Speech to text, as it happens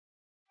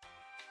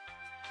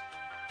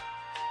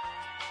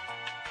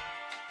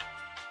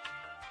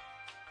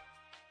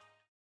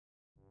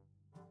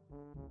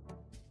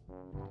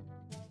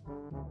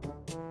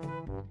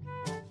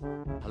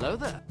Hello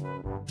there.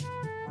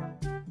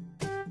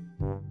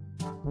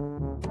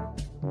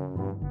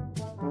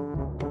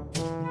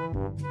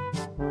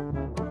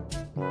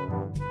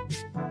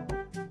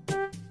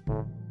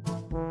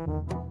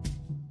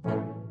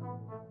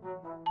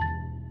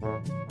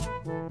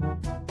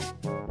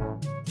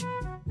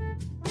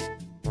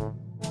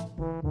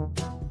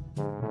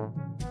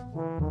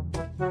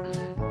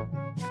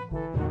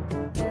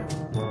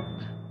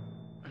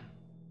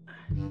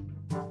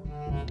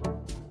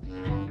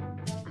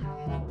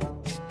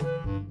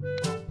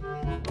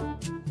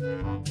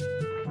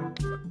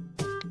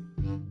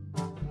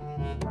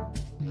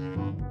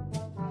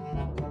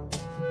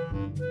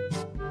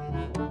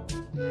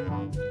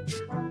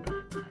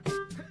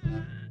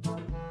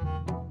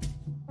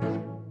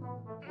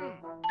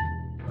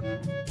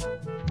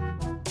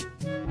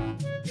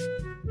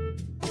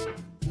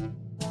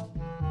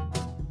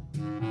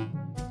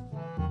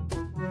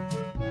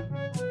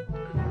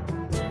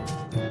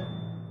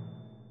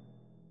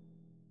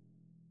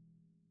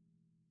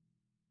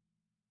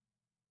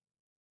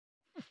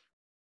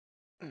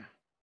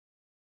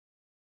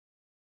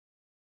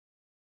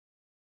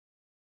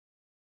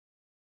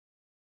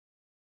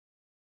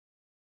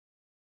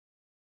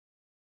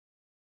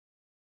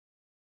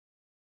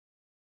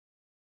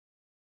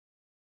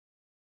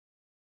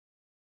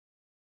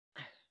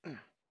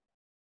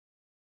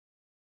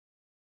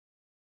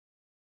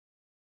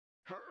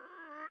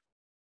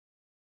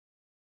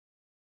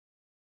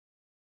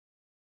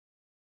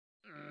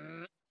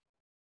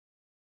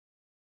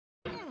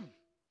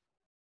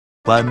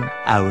 One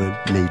hour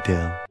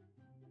later.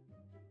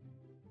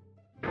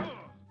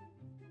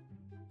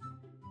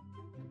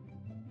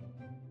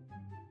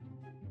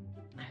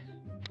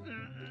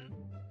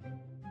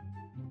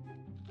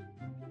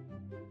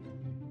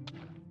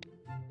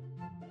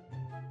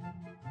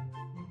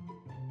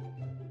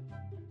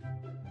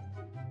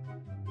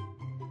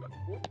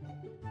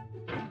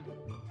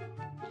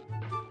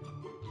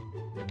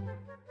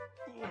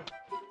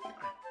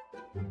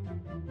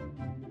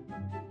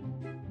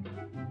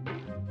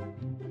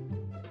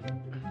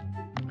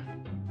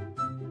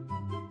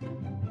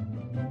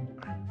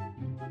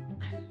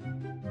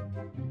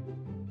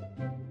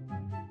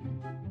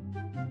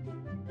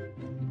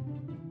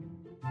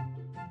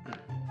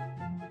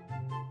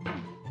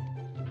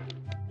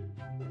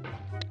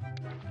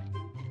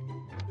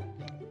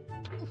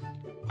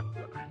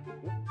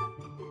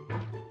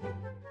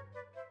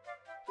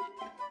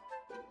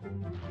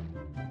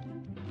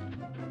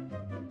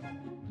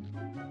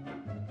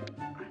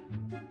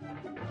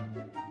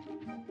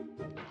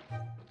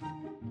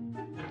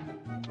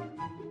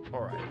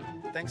 Alright,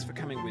 thanks for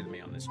coming with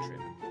me on this trip.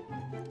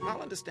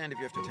 I'll understand if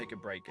you have to take a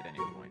break at any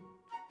point.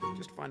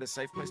 Just find a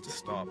safe place to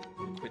stop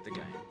and quit the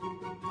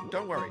game.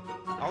 Don't worry,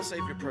 I'll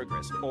save your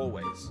progress,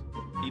 always,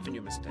 even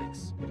your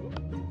mistakes.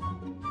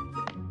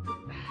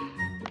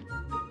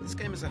 This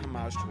game is a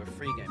homage to a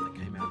free game that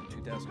came out in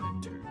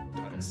 2002,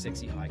 titled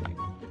Sexy Hiking.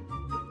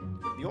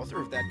 The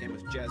author of that game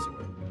was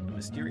Jazzuo, a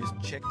mysterious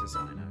Czech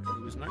designer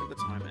who was known at the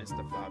time as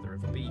the father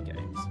of B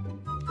games.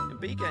 And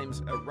B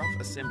games are rough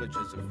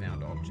assemblages of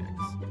found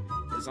objects.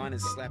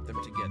 Designers slap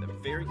them together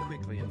very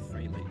quickly and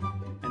freely,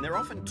 and they're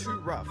often too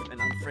rough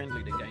and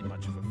unfriendly to gain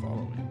much of a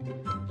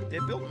following.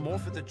 They're built more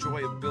for the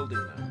joy of building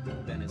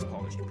them than as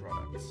polished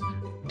products.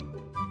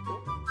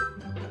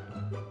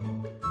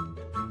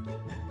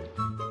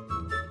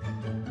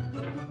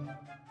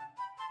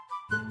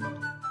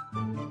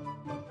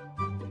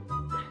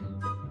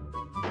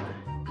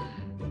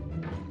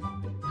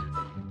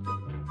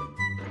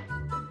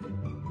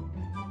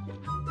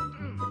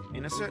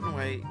 In a certain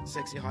way,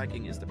 Sexy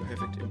Hiking is the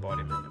perfect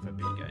embodiment of a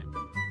B game.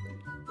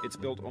 It's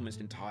built almost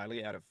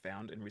entirely out of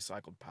found and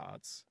recycled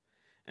parts,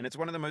 and it's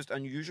one of the most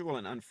unusual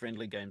and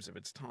unfriendly games of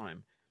its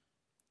time.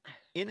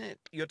 In it,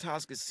 your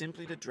task is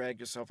simply to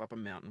drag yourself up a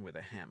mountain with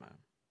a hammer.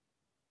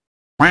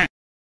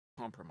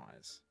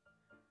 Compromise.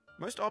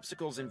 Most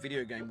obstacles in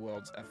video game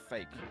worlds are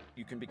fake.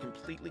 You can be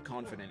completely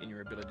confident in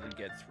your ability to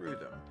get through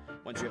them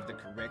once you have the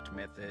correct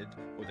method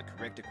or the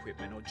correct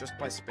equipment or just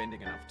by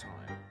spending enough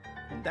time.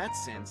 In that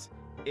sense,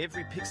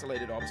 every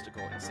pixelated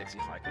obstacle in Sexy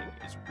Hiking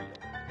is real.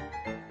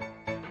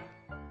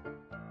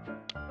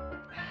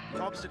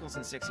 The obstacles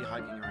in Sexy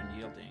Hiking are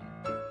unyielding,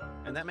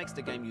 and that makes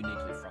the game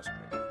uniquely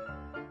frustrating.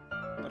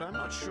 But I'm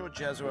not sure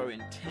Jazzuo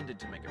intended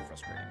to make a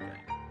frustrating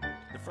game.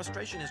 The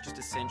frustration is just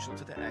essential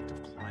to the act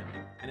of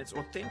climbing, and it's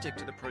authentic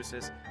to the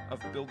process of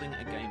building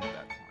a game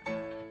about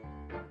climbing.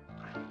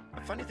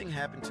 A funny thing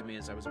happened to me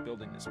as I was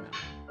building this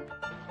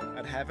mountain.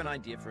 I'd have an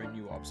idea for a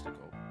new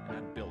obstacle, and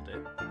I'd build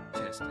it,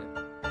 test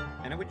it,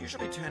 and it would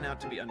usually turn out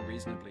to be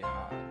unreasonably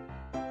hard.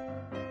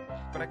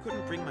 But I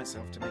couldn't bring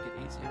myself to make it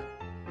easier.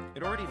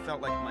 It already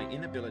felt like my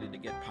inability to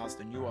get past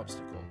the new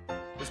obstacle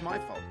was my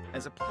fault,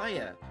 as a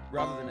player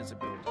rather than as a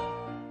builder.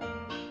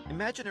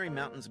 Imaginary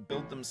mountains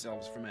build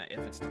themselves from our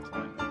efforts to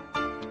climb them,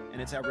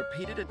 and it's our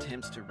repeated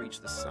attempts to reach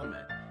the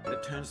summit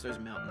that turns those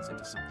mountains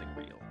into something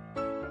real.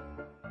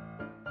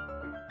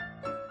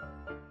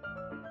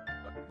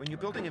 When you're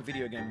building a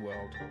video game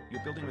world,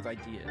 you're building with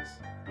ideas.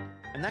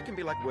 And that can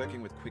be like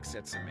working with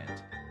quickset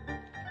cement.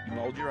 You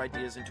mold your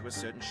ideas into a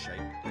certain shape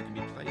that can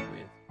be played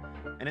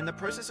with. And in the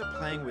process of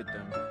playing with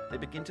them, they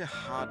begin to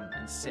harden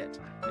and set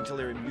until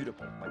they're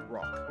immutable, like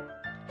rock.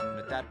 And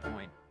at that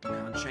point, you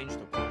can't change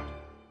the world.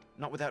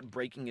 Not without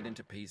breaking it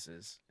into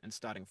pieces and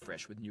starting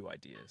fresh with new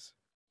ideas.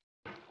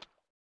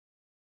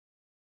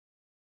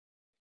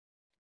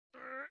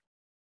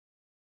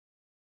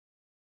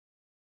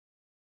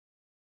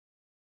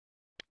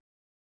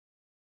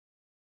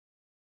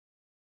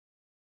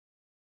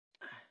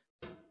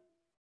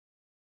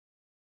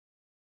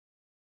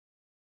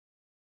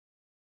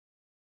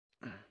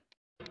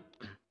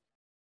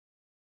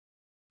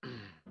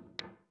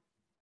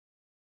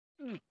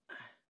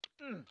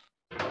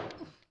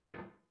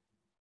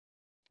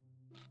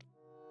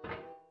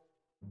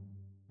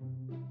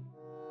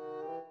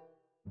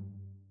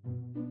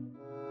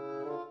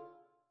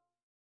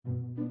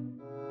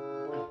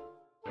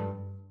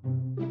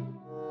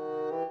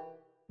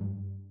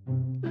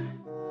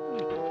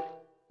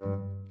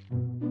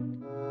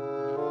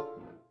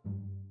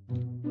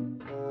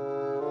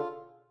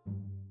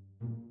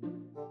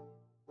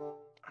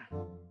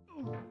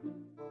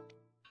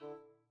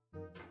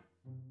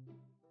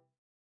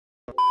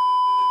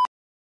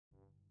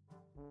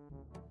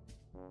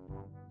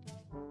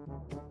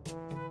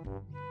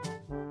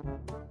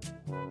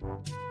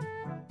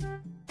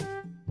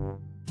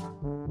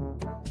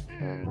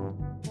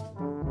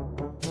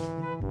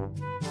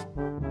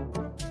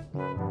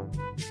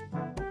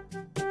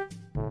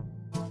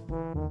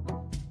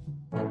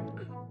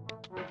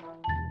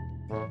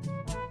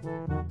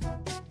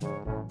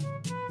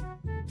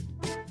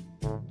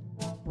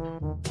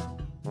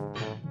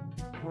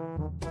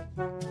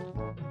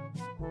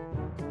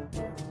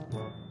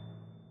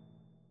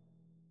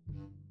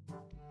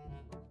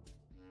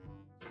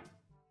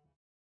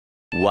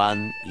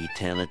 One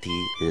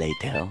eternity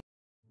later.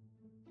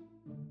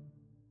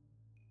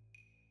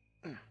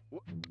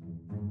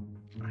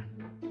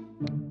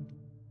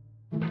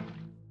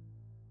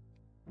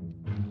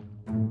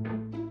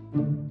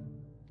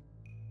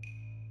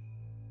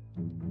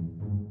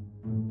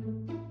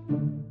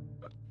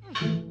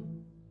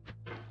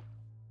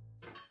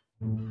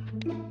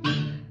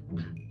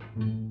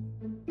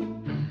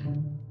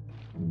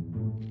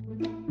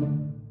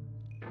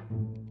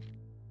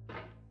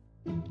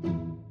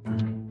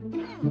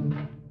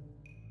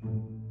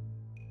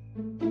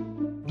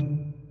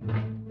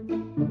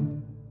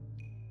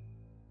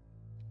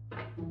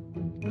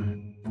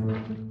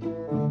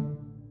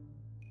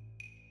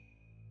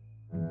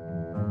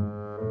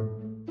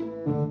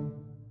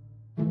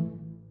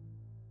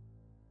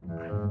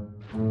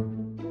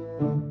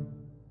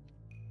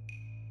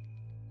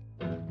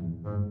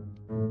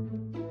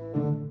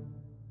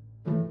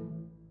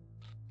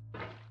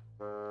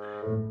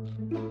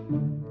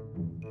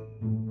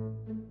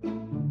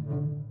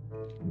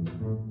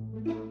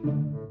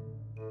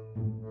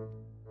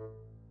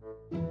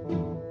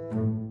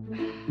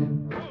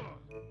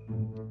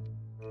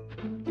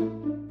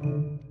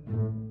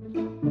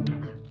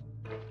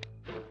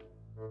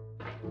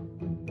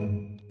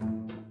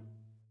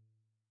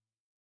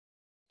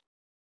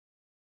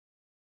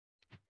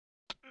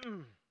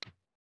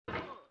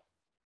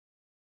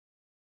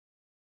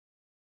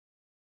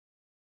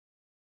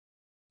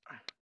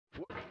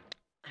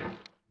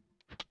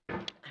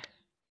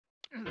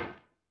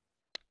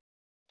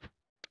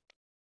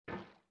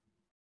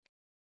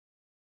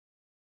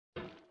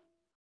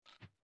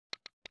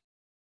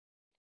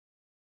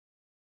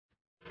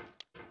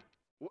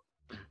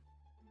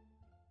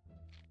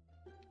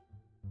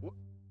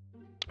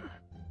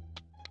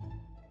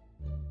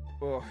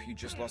 Oh, you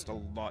just lost a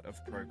lot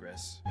of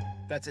progress.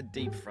 That's a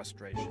deep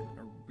frustration,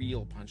 a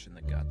real punch in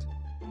the gut.